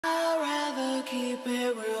I'll keep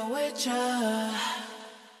it real with ya.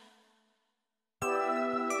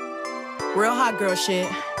 Real hot girl shit.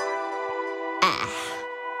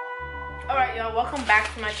 Alright y'all, welcome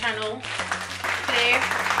back to my channel. Today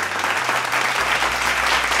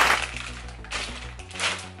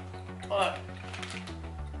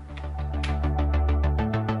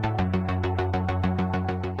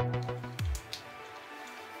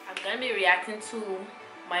I'm gonna be reacting to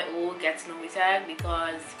my old Get to Know Me tag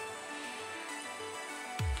because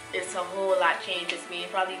it's a whole lot changed. It's been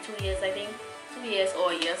probably 2 years, I think. 2 years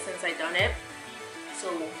or a year since I done it. So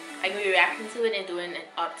I'm gonna be reacting to it and doing an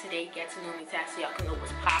up-to-date Get to Know Me tag so y'all can know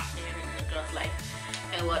what's popping in the girl's life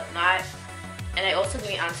and whatnot. And I also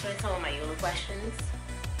gonna be answering some of my Yolo questions.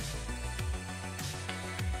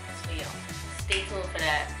 So yeah, stay tuned for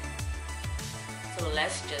that. So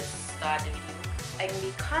let's just start the video. I can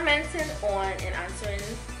be commenting on and answering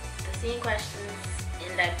the same questions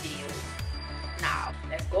in that video. Now,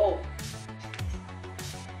 let's go.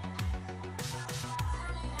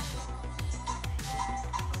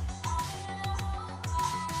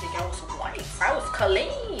 I was white. I was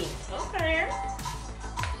clean. Okay.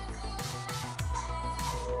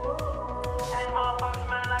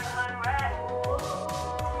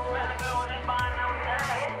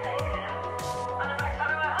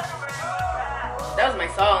 That was my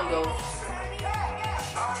song though.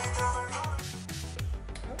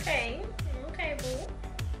 Okay. Okay, boo.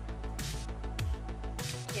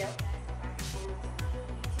 Yep.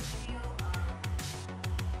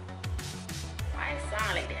 Why it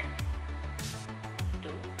sound like that?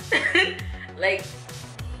 Like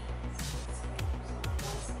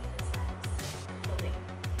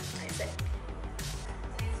I said.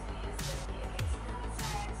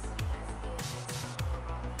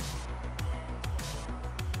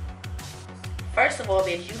 First of all,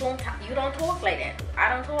 bitch, you don't talk like that. I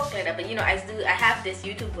don't talk like that, but you know I have this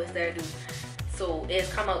YouTube voice that I do, so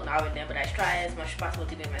it's come out now and then. But I try as much as possible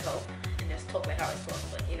to be myself and just talk like how I talk.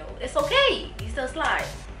 But you know it's okay. You still slide.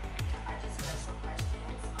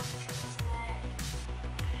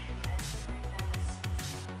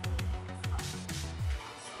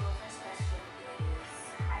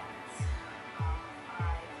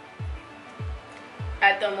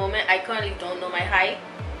 At the moment, I currently don't know my height,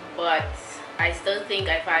 but I still think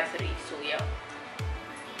I'm 5'3", so yeah.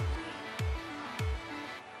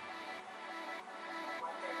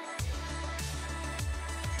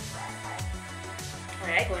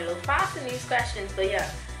 Alright, going a little fast in these questions, but yeah.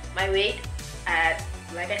 My weight at,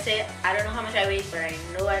 like I said, I don't know how much I weigh, but I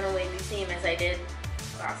don't weigh the same as I did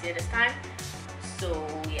last year this time. So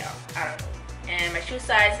yeah, I don't know. And my shoe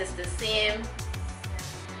size is the same.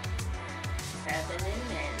 7 and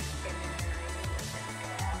men.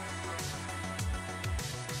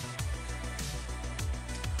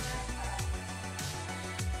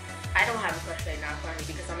 I don't have a crush right now currently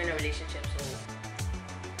because I'm in a relationship, so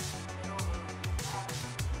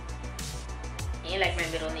ain't like my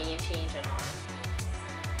middle name change or not.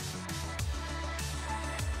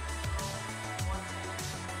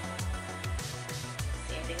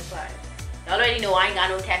 Same thing applies. Y'all already know I ain't got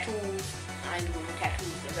no tattoos. I ain't doing no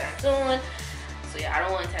tattoos anytime soon. So yeah, I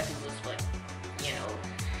don't want tattoos, but you know.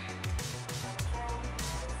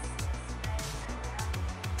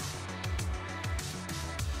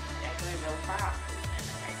 That's going real fast.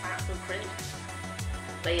 I sound so pretty.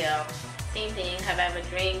 But yeah, same thing. Have I ever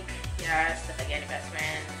drink? Yes. If I get any best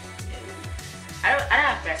friends? No. I don't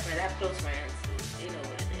have best friends. I have close friends. So they know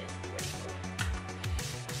what it is.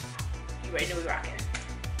 You already know we're rocking.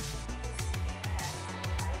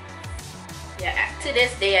 Yeah, to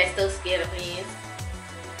this day, I still scared of planes.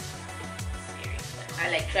 Scary.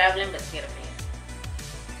 I like traveling, but scared of planes.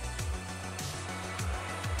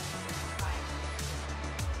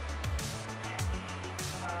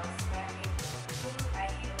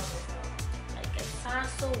 Like, it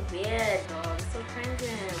sounds so weird, dog. It's so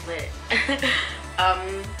cringy. But,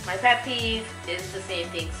 my pet peeve is the same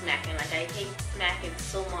thing, smacking. Like, I hate smacking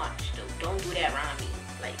so much, though. Don't do that around me.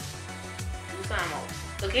 Like, do something else.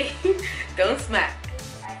 Okay? Don't smack.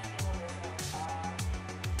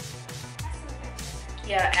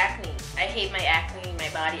 Yeah, acne. I hate my acne, my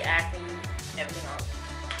body acne, everything else.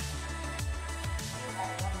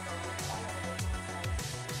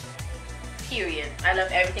 Period. I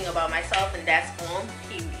love everything about myself and that's on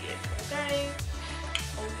period. Okay?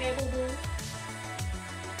 Okay, boo boo.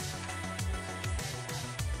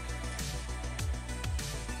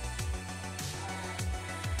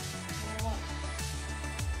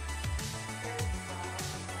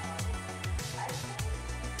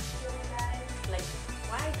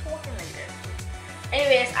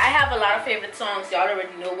 Anyways, I have a lot of favorite songs. Y'all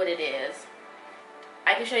already know what it is.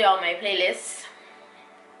 I can show y'all my playlist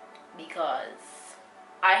because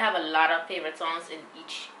I have a lot of favorite songs in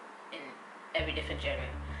every different genre,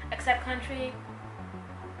 except country.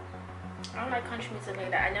 I don't like country music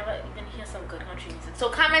like that. I never even hear some good country music. So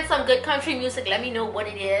comment some good country music. Let me know what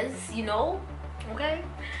it is, you know? Okay?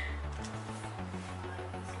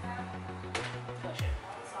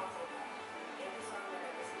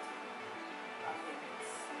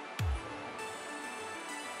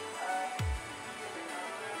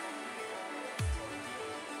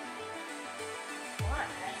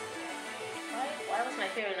 Why was my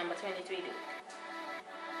favorite number 23, dude?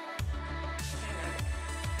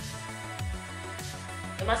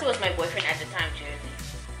 It must have was my boyfriend at the time, Jersey.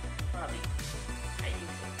 Probably. I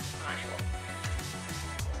think so. I'm not sure.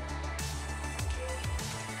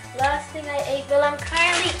 Last thing I ate, well, I'm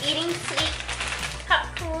currently eating sweet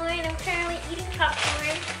popcorn. I'm currently eating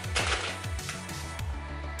popcorn.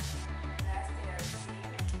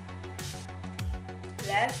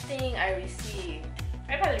 Last thing I received.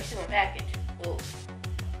 I probably received one package. Oh.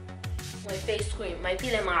 My face cream, my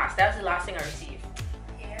peeling mask. That was the last thing I received.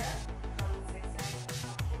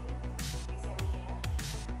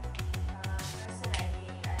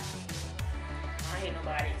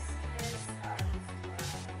 Nobody's.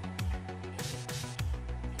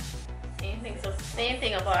 Same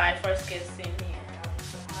thing about I first get seen here.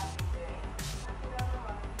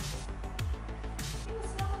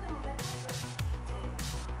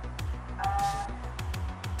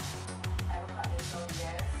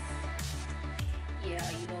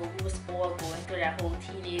 Yeah, you know, we was all going through that whole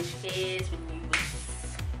teenage phase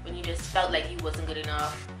when you just felt like you wasn't good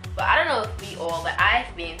enough. But I don't know if we all, but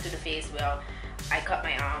I've been through the phase where I cut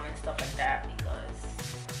my arm and stuff like that because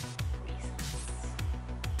reasons.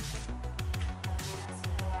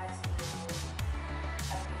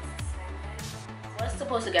 Was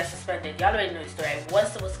supposed to get suspended. Y'all already know the story. I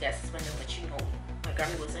was supposed to get suspended, but you know, my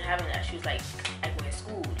grandma wasn't having that. She was like, I go in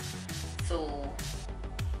school. So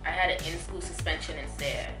I had an in-school suspension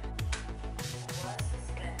instead.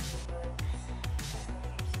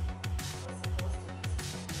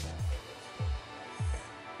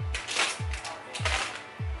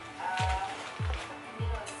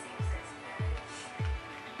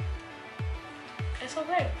 It's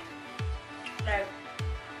okay. Like,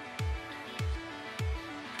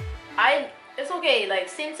 it's okay. Like,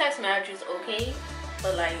 same-sex marriage is okay,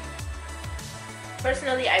 but like,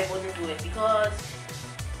 personally, I wouldn't do it because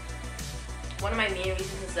one of my main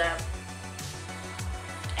reasons is that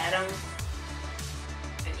Adam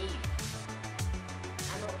and Eve.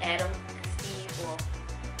 I know Adam and Steve or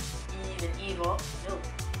Eve and Eva. No,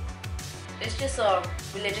 it's just a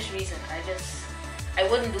religious reason. I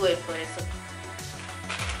wouldn't do it, but it's a.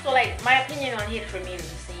 So like, my opinion on it for me is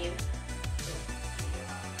the same.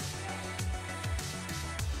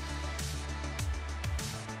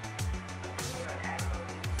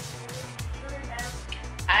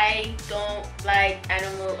 I don't like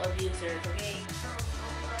animal abusers, okay?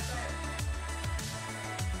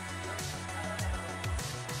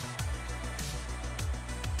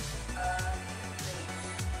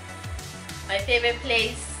 My favorite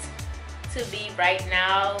place to be right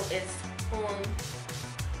now is home.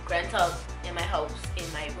 Rental in my house,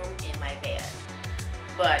 in my room, in my bed.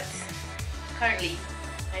 But currently,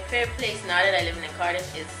 my favorite place now that I live in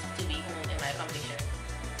Cardiff is to be home in my accommodation.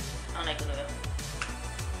 I don't like to go there.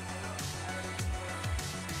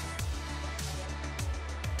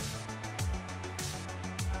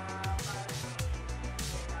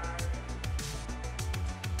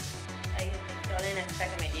 I didn't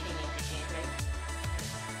expect my dating name to change, right?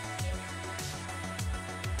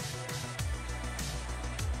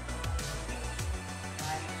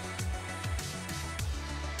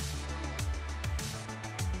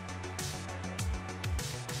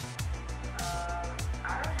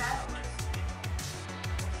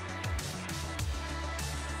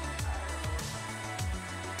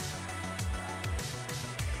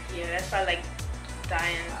 Yeah, that's probably like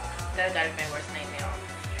dying. That gotta be my worst nightmare.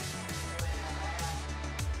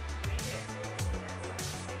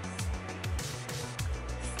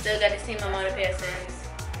 Still got the same amount of piercings.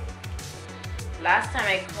 Last time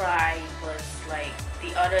I cried was like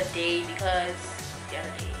the other day because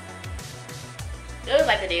it was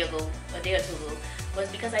like a day or two ago. Was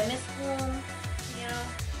because I missed home. You know,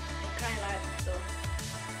 I cry a lot. So.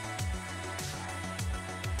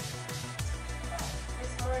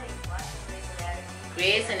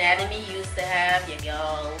 Grey's Anatomy used to have your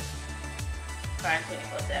girl crying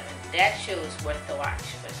 24/7. That show is worth the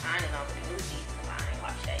watch, but I don't know the new season. I ain't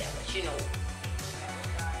watched that yet, but you know.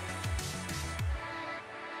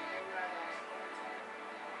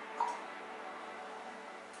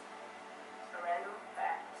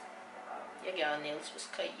 think your nails was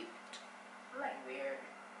cute. Like weird.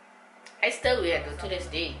 I still wear though to this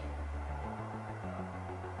day.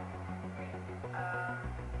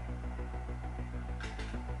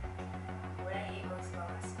 What I hate most about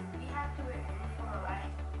my school, we have to wear uniform or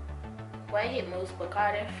like. What I hate most about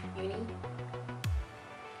Cardiff Uni? I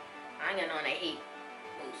ain't got none I hate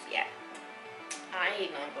most yet. I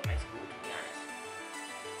hate none but my school, to be honest.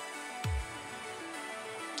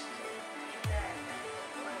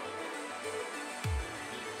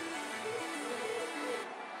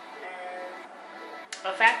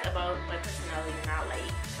 A fact about my personality now, like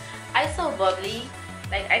I so bubbly.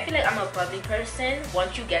 Like I feel like I'm a bubbly person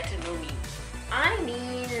once you get to know me. I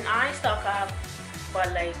mean, I stuck up,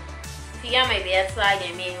 but like if you get my bad side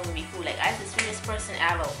and me ain't gonna be cool. Like I'm the sweetest person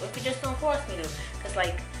ever. If you just don't force me to, cause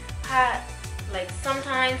like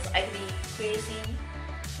sometimes I can be crazy,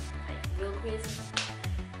 like real crazy.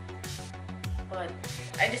 But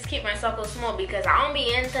I just keep my circle small because I don't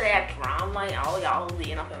be into that drama and all y'all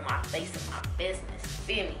being up in my face and my business.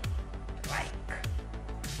 Feel me? Like,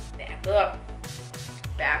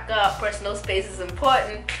 back up. Personal space is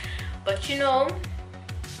important. But you know,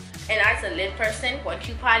 and as a lit person, once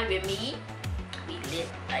you party with me, we lit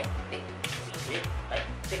like thick. We lit like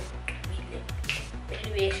thick. We lit. But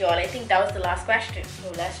anyways, y'all, I think that was the last question.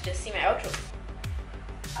 So let's just see my outro.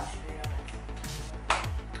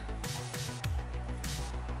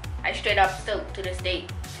 I straight up still to this day,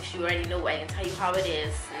 because you already know I can tell you how it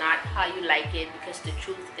is, not how you like it, because the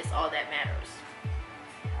truth is all that matters.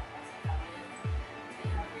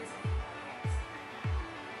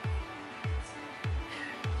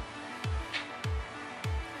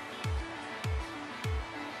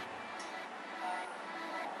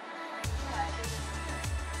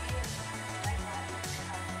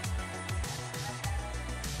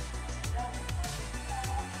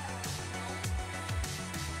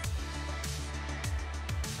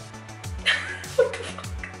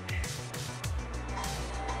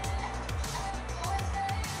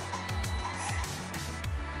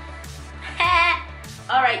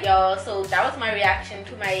 Alright y'all, so that was my reaction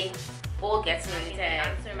to my old Get to Know Me tag.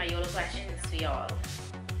 Answer my Yolo questions for y'all.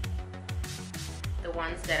 The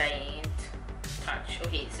ones that I ain't touched.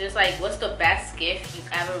 Okay, so it's like, what's the best gift you've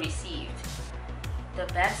ever received? The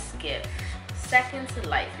best gift. Second to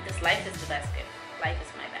life, because life is the best gift. Life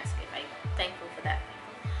is my best gift. I'm thankful for that.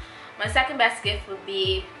 My second best gift would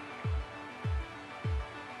be,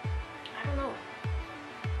 I don't know.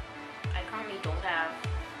 I currently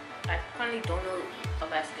don't know a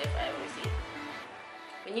best gift I ever received.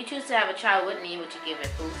 When you choose to have a child, what name would you give it,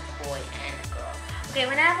 both boy and girl? Okay,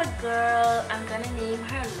 when I have a girl, I'm gonna name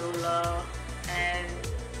her Lola. And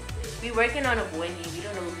we're working on a boy name. We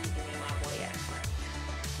don't know who's gonna name our boy yet, but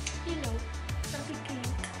you know, something cute.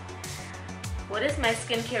 What is my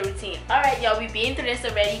skincare routine? Alright y'all, we've been through this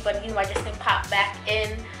already, but you know, I just can pop back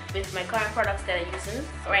in with my current products that I'm using.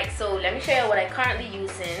 Alright, so let me show you what I'm currently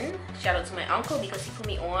using. Shout out to my uncle because he put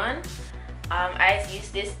me on. I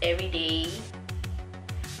use this every day.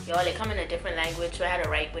 Y'all, they come in a different language, so I had to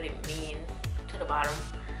write what it means to the bottom.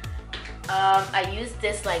 I use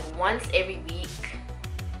this like once every week.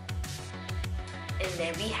 And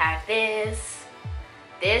then we have this.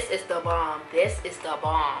 This is the bomb. This is the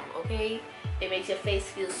bomb, okay? It makes your face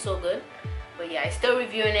feel so good. But yeah, I'm still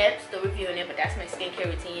reviewing it, but that's my skincare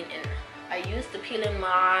routine. And I use the peeling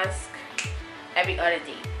mask every other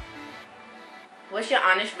day. What's your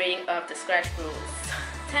honest rating of the Scratch Bros?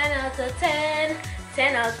 10 out of 10,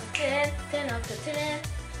 10 out of 10, 10 out of 10.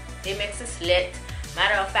 They mix is lit.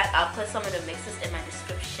 Matter of fact, I'll put some of the mixes in my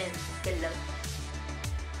description below.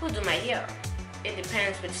 Who do my hair? It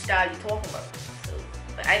depends which style you're talking about. So,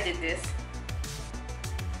 but I did this.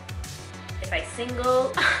 If I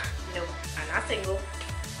single, no, I'm not single.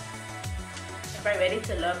 If I'm ready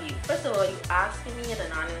to love you. First of all, you asking me it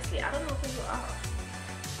anonymously. I don't know who you are.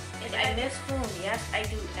 If I miss home, yes, I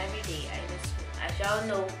do every day. I miss home. As y'all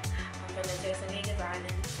know, I'm from the Turks and Caicos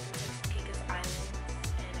Islands,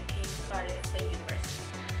 and I came to Cardiff State University.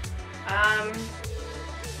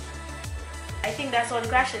 I think that's all the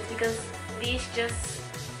questions because these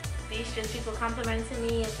just people complimenting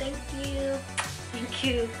me and thank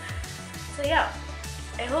you. So yeah,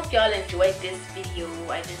 I hope y'all enjoyed this video.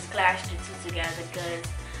 I just clashed the two together because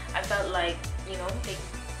I felt like, you know, they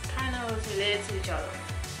kind of related to each other.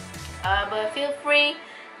 But feel free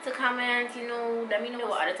to comment, you know, let me know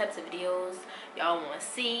what other types of videos y'all want to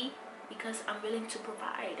see because I'm willing to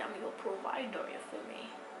provide. I'm your provider, you feel me?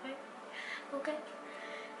 Okay?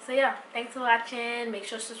 So yeah, thanks for watching. Make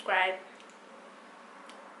sure to subscribe.